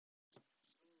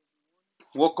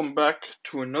Welcome back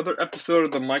to another episode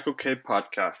of the Michael K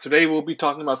podcast. Today we'll be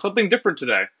talking about something different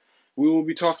today. We will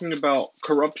be talking about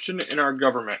corruption in our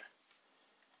government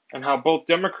and how both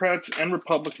Democrats and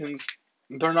Republicans,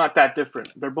 they're not that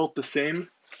different. They're both the same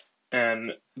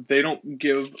and they don't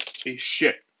give a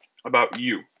shit about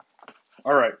you.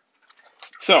 All right.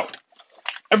 So,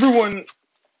 everyone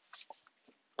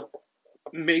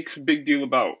makes a big deal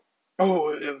about,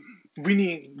 oh, we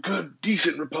need good,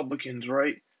 decent Republicans,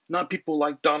 right? Not people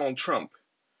like Donald Trump.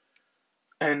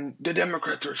 And the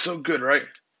Democrats are so good, right?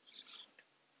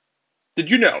 Did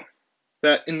you know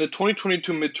that in the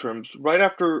 2022 midterms, right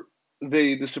after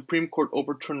the Supreme Court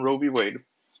overturned Roe v. Wade,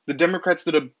 the Democrats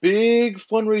did a big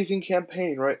fundraising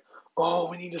campaign, right? Oh,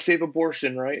 we need to save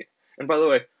abortion, right? And by the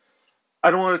way,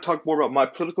 I don't want to talk more about my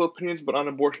political opinions, but on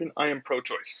abortion, I am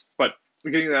pro-choice. But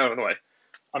getting that out of the way,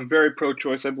 I'm very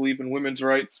pro-choice. I believe in women's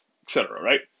rights, etc.,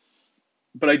 right?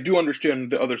 But I do understand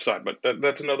the other side, but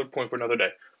that's another point for another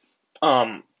day.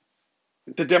 Um,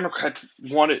 the Democrats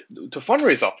wanted to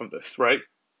fundraise off of this, right?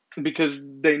 Because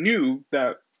they knew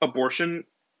that abortion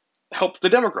helps the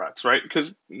Democrats, right?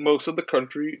 Because most of the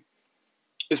country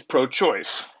is pro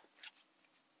choice.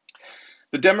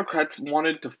 The Democrats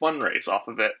wanted to fundraise off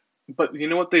of it. But you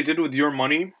know what they did with your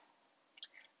money?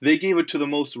 They gave it to the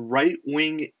most right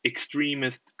wing,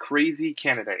 extremist, crazy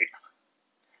candidate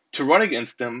to run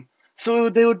against them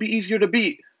so they would be easier to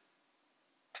beat.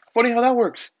 Funny how that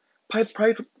works.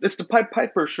 It's the Pied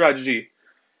Piper strategy.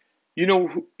 You know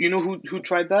who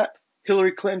tried that?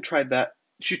 Hillary Clinton tried that.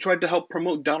 She tried to help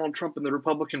promote Donald Trump in the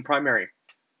Republican primary.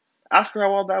 Ask her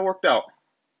how well that worked out.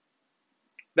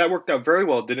 That worked out very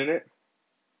well, didn't it?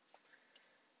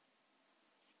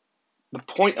 The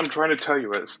point I'm trying to tell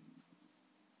you is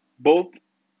both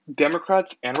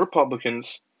Democrats and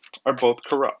Republicans are both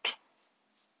corrupt.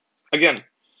 Again,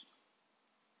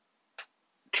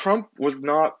 Trump was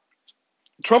not.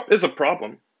 Trump is a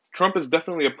problem. Trump is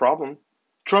definitely a problem.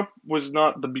 Trump was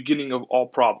not the beginning of all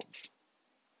problems.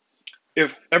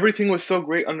 If everything was so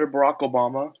great under Barack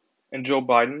Obama and Joe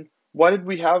Biden, why did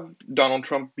we have Donald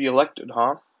Trump be elected,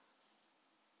 huh?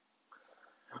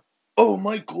 Oh,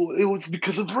 Michael, it was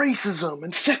because of racism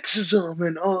and sexism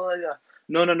and all that.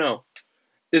 No, no, no.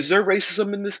 Is there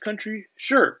racism in this country?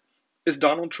 Sure. Is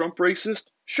Donald Trump racist?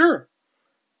 Sure.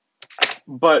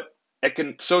 But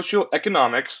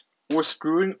socioeconomics was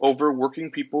screwing over working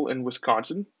people in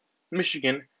Wisconsin,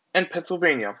 Michigan, and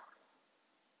Pennsylvania.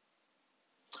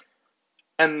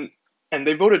 And and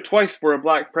they voted twice for a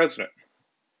black president.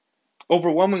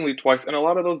 Overwhelmingly twice, and a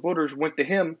lot of those voters went to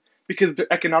him because the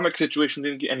economic situation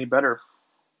didn't get any better.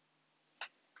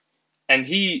 And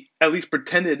he at least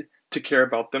pretended to care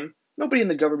about them. Nobody in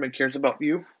the government cares about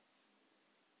you.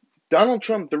 Donald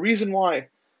Trump, the reason why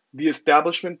the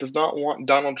establishment does not want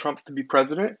Donald Trump to be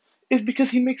president is because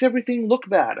he makes everything look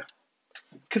bad.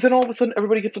 Because then all of a sudden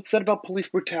everybody gets upset about police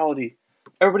brutality.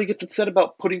 Everybody gets upset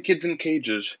about putting kids in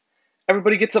cages.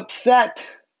 Everybody gets upset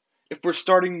if we're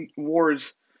starting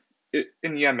wars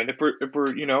in Yemen, if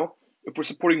we're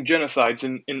supporting genocides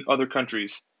in other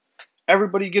countries.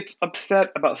 Everybody gets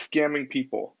upset about scamming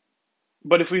people.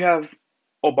 But if we have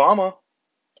Obama,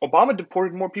 Obama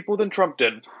deported more people than Trump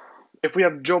did. If we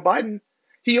have Joe Biden,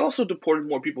 he also deported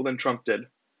more people than Trump did.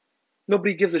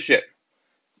 Nobody gives a shit.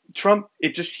 Trump,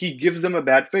 he gives them a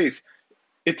bad face.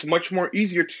 It's much more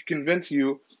easier to convince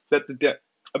you that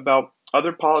about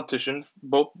other politicians,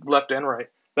 both left and right,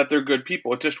 that they're good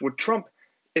people. It's just with Trump,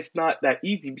 it's not that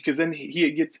easy because then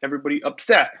he gets everybody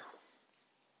upset.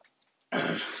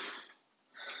 And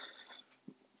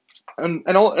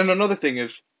another thing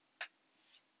is,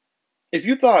 if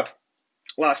you thought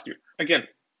last year, again,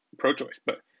 pro-choice,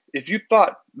 but if you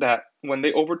thought that when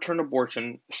they overturned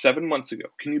abortion 7 months ago,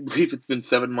 can you believe it's been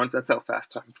 7 months? That's how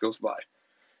fast time goes by.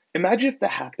 Imagine if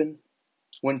that happened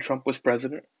when Trump was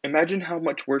president. Imagine how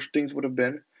much worse things would have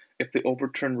been if they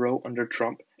overturned Roe under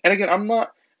Trump. And again, I'm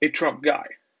not a Trump guy.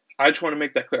 I just want to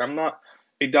make that clear. I'm not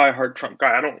a diehard Trump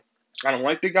guy. I don't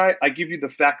like the guy. I give you the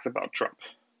facts about Trump.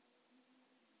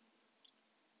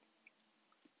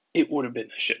 It would have been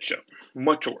a shit show.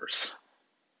 Much worse.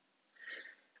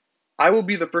 I will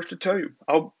be the first to tell you.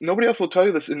 Nobody else will tell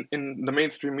you this in the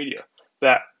mainstream media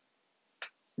that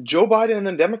Joe Biden and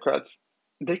the Democrats,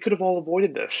 they could have all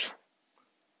avoided this.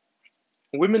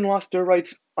 Women lost their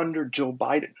rights under Joe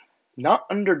Biden, not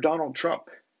under Donald Trump.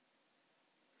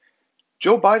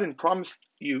 Joe Biden promised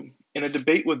you in a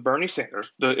debate with Bernie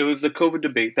Sanders, it was the COVID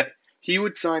debate, that he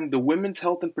would sign the Women's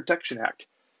Health and Protection Act.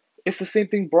 It's the same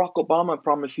thing Barack Obama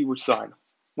promised he would sign.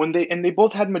 They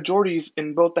both had majorities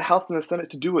in both the House and the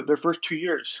Senate to do it their first 2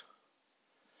 years.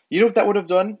 You know what that would have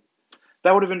done?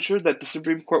 That would have ensured that the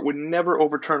Supreme Court would never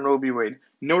overturn Roe v. Wade.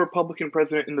 No Republican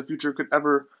president in the future could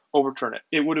ever overturn it.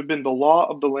 It would have been the law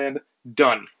of the land,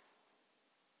 done.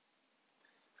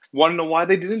 Want to know why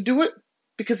they didn't do it?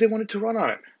 Because they wanted to run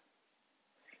on it.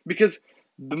 Because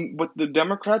what the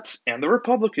Democrats and the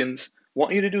Republicans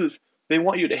want you to do is they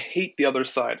want you to hate the other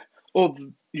side. Oh,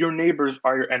 your neighbors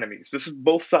are your enemies. This is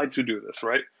both sides who do this,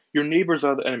 right? Your neighbors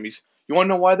are the enemies. You want to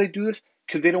know why they do this?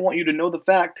 Because they don't want you to know the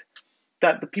fact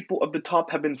that the people at the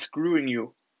top have been screwing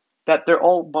you, that they're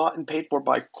all bought and paid for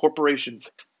by corporations,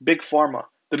 big pharma,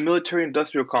 the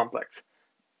military-industrial complex,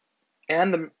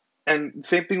 and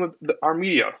same thing with our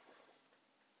media.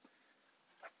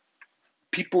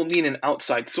 People need an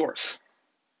outside source.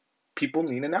 People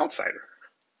need an outsider.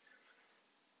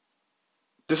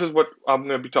 This is what I'm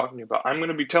going to be talking about. I'm going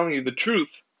to be telling you the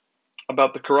truth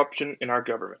about the corruption in our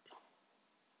government.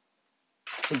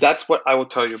 That's what I will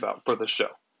tell you about for this show.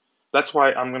 That's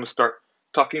why I'm going to start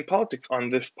talking politics on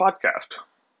this podcast.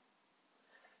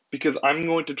 Because I'm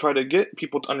going to try to get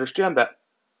people to understand that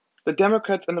the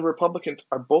Democrats and the Republicans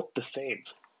are both the same.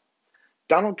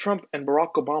 Donald Trump and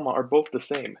Barack Obama are both the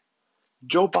same.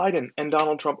 Joe Biden and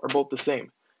Donald Trump are both the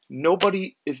same.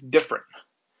 Nobody is different.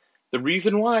 The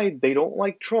reason why they don't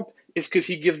like Trump is because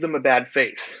he gives them a bad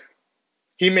face.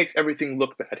 He makes everything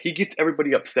look bad. He gets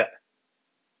everybody upset.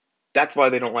 That's why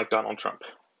they don't like Donald Trump.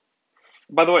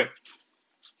 By the way,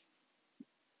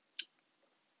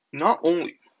 not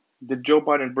only did Joe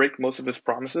Biden break most of his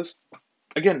promises,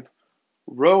 again,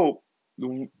 Roe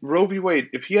v. Wade,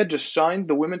 if he had just signed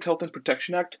the Women's Health and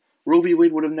Protection Act, Roe v.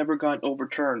 Wade would have never gotten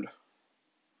overturned.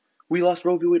 We lost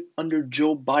Roe v. Wade under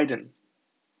Joe Biden.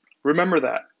 Remember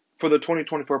that for the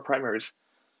 2024 primaries.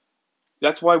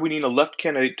 That's why we need a left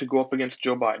candidate to go up against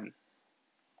Joe Biden.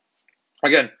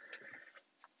 Again,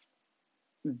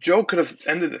 Joe could have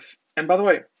ended this. And by the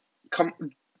way,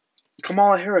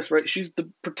 Kamala Harris, right? She's the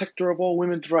protector of all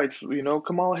women's rights.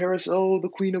 Kamala Harris, the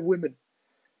queen of women.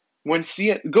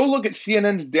 Go look at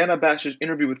CNN's Dana Bash's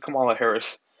interview with Kamala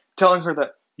Harris, telling her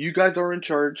that you guys are in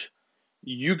charge.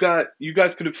 You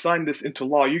guys could have signed this into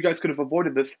law. You guys could have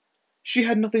avoided this. She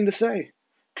had nothing to say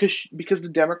because the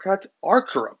Democrats are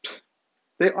corrupt.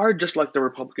 They are just like the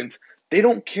Republicans. They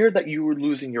don't care that you were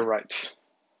losing your rights.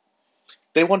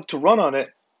 They want to run on it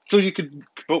so you could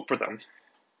vote for them.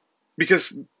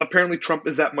 Because apparently Trump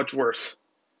is that much worse.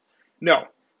 No,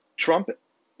 Trump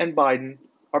and Biden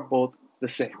are both the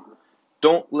same.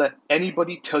 Don't let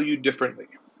anybody tell you differently.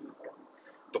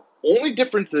 The only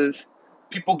difference is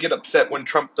people get upset when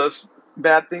Trump does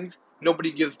bad things.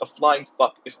 Nobody gives a flying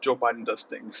fuck if Joe Biden does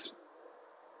things.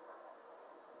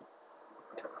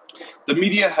 The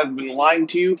media has been lying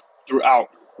to you throughout.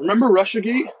 Remember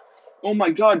Russiagate? Oh my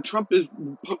God, Trump is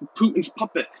Putin's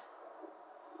puppet.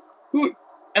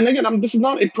 And again, this is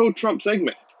not a pro-Trump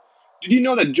segment. Did you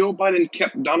know that Joe Biden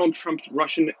kept Donald Trump's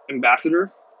Russian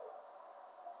ambassador?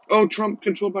 Oh, Trump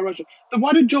controlled by Russia. Then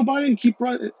why did Joe Biden keep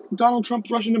Donald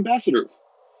Trump's Russian ambassador?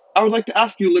 I would like to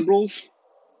ask you, liberals.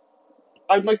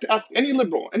 I would like to ask any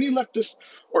liberal, any leftist,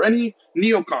 or any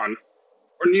neocon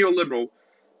or neoliberal,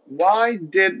 why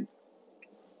did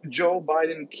Joe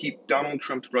Biden keep Donald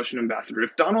Trump's Russian ambassador?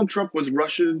 If Donald Trump was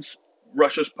Russia's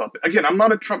puppet, again, I'm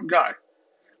not a Trump guy.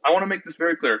 I want to make this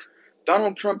very clear.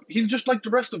 Donald Trump, he's just like the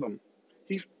rest of them.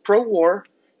 He's pro-war.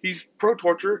 He's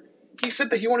pro-torture. He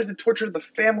said that he wanted to torture the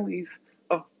families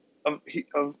of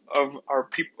our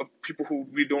people who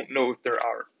we don't know if they're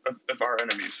our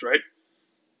enemies, right?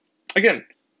 Again,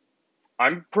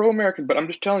 I'm pro-American, but I'm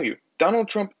just telling you, Donald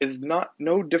Trump is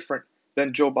no different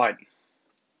than Joe Biden.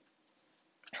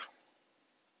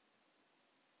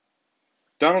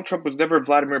 Donald Trump was never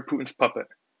Vladimir Putin's puppet.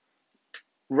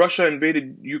 Russia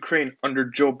invaded Ukraine under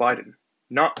Joe Biden,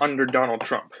 not under Donald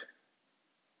Trump.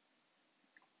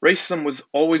 Racism was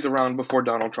always around before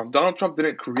Donald Trump. Donald Trump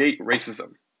didn't create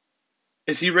racism.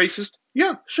 Is he racist?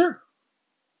 Yeah, sure.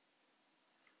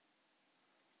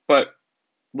 But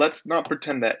let's not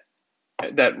pretend that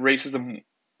racism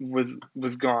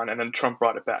was gone and then Trump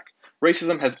brought it back.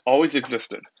 Racism has always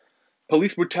existed.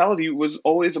 Police brutality was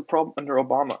always a problem under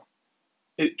Obama.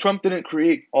 Trump didn't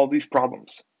create all these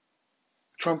problems.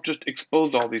 Trump just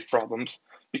exposed all these problems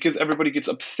because everybody gets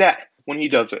upset when he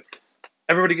does it.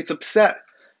 Everybody gets upset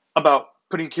about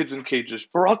putting kids in cages.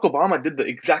 Barack Obama did the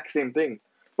exact same thing.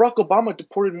 Barack Obama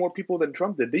deported more people than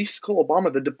Trump did. They used to call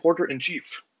Obama the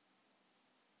deporter-in-chief.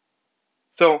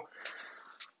 So,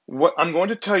 what I'm going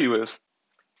to tell you is,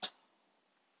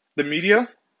 the media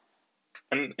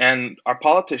and our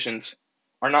politicians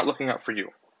are not looking out for you.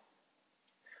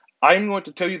 I'm going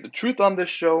to tell you the truth on this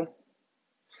show.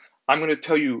 I'm going to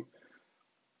tell you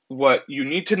what you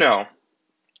need to know.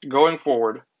 going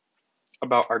forward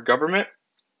about our government,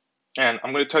 and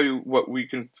I'm going to tell you what we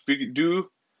can do,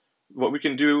 what we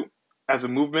can do as a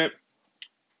movement,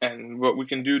 and what we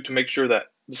can do to make sure that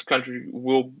this country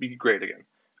will be great again.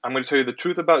 I'm going to tell you the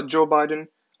truth about Joe Biden,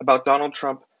 about Donald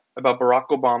Trump, about Barack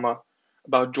Obama,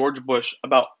 about George Bush,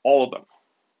 about all of them.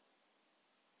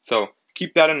 So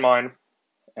keep that in mind,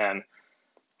 and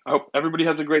I hope everybody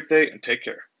has a great day and take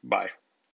care. Bye.